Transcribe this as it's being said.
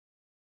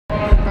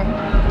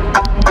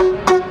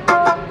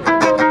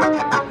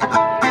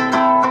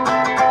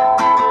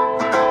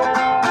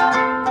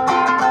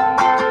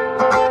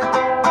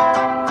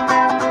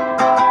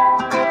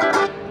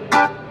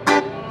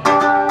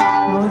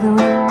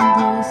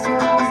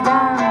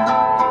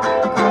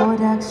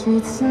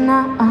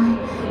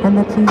and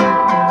the people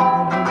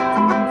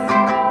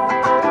dancing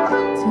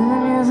to the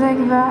music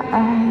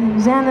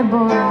vibes, and the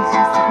boys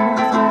just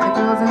dance with the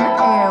girls in the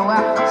air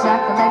while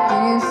shaka like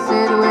they used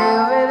to do way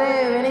over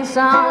there. And each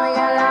song they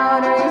got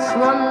louder, each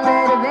one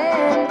better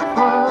than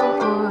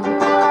before.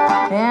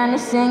 And you're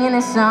singing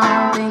this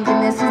song, thinking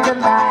this is the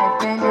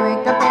life. And you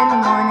wake up in the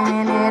morning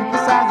and head for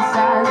side to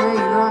side. Where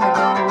you gonna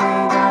go?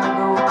 Where you gonna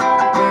go?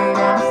 Where you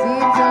gonna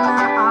sleep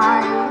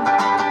tonight?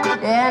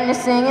 And you're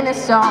singing this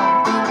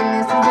song, thinking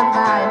this is the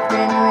life.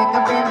 And you wake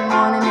up in the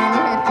morning and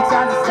you head for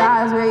side to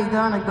side. Where you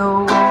gonna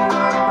go? Where you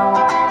gonna go?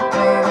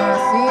 Where you gonna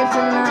sleep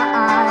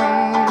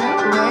tonight?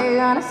 Where you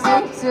gonna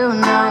sleep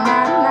tonight? Na,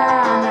 na, na,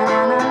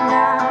 na, na,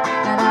 na.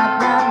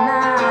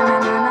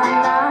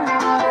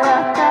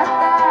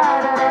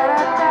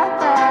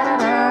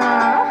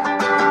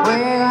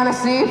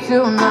 Sleep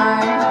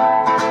tonight.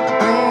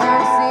 We're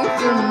gonna sleep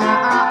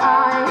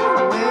tonight.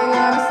 We're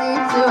gonna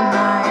sleep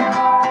tonight.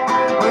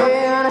 We're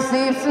gonna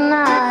sleep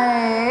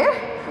tonight.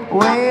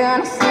 We're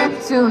gonna sleep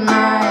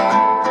tonight.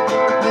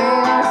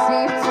 We're gonna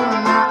sleep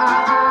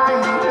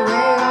tonight.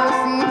 We're gonna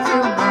sleep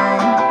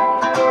tonight.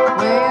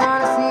 We're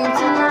gonna sleep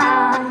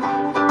tonight.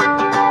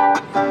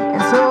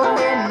 And so we're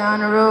heading on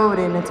the road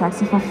in a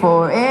taxi for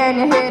 4, and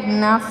you're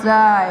heading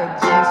outside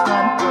just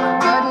right for it,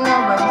 but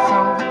nobody's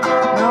home.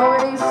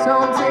 Nobody's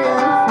home till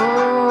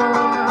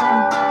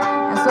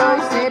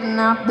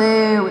out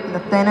there with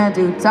nothing to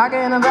do,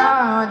 talking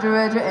about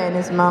Roger and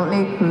his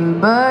motley crew.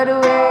 But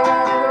we're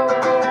gonna go,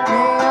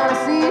 we're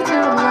gonna see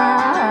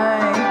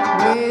tonight.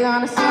 We're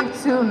gonna see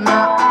tonight.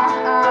 We're gonna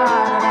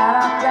sleep tonight.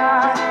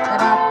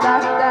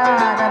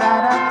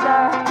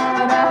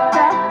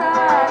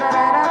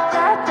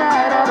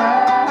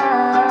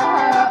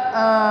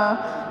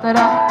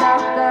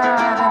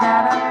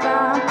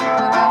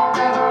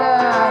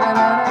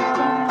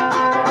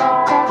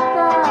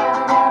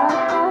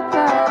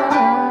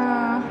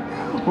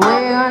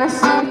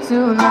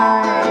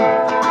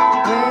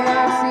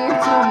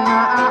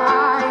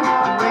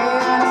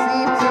 We're gonna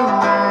sleep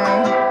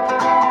tonight.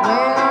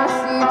 We're gonna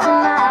sleep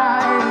tonight.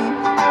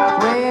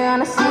 We're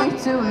gonna sleep tonight. We're gonna sleep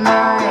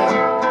tonight.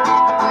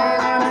 We're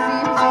gonna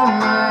sleep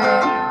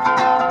tonight.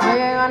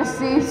 We're gonna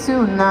sleep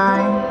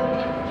tonight.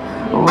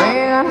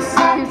 We're gonna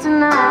sleep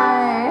tonight.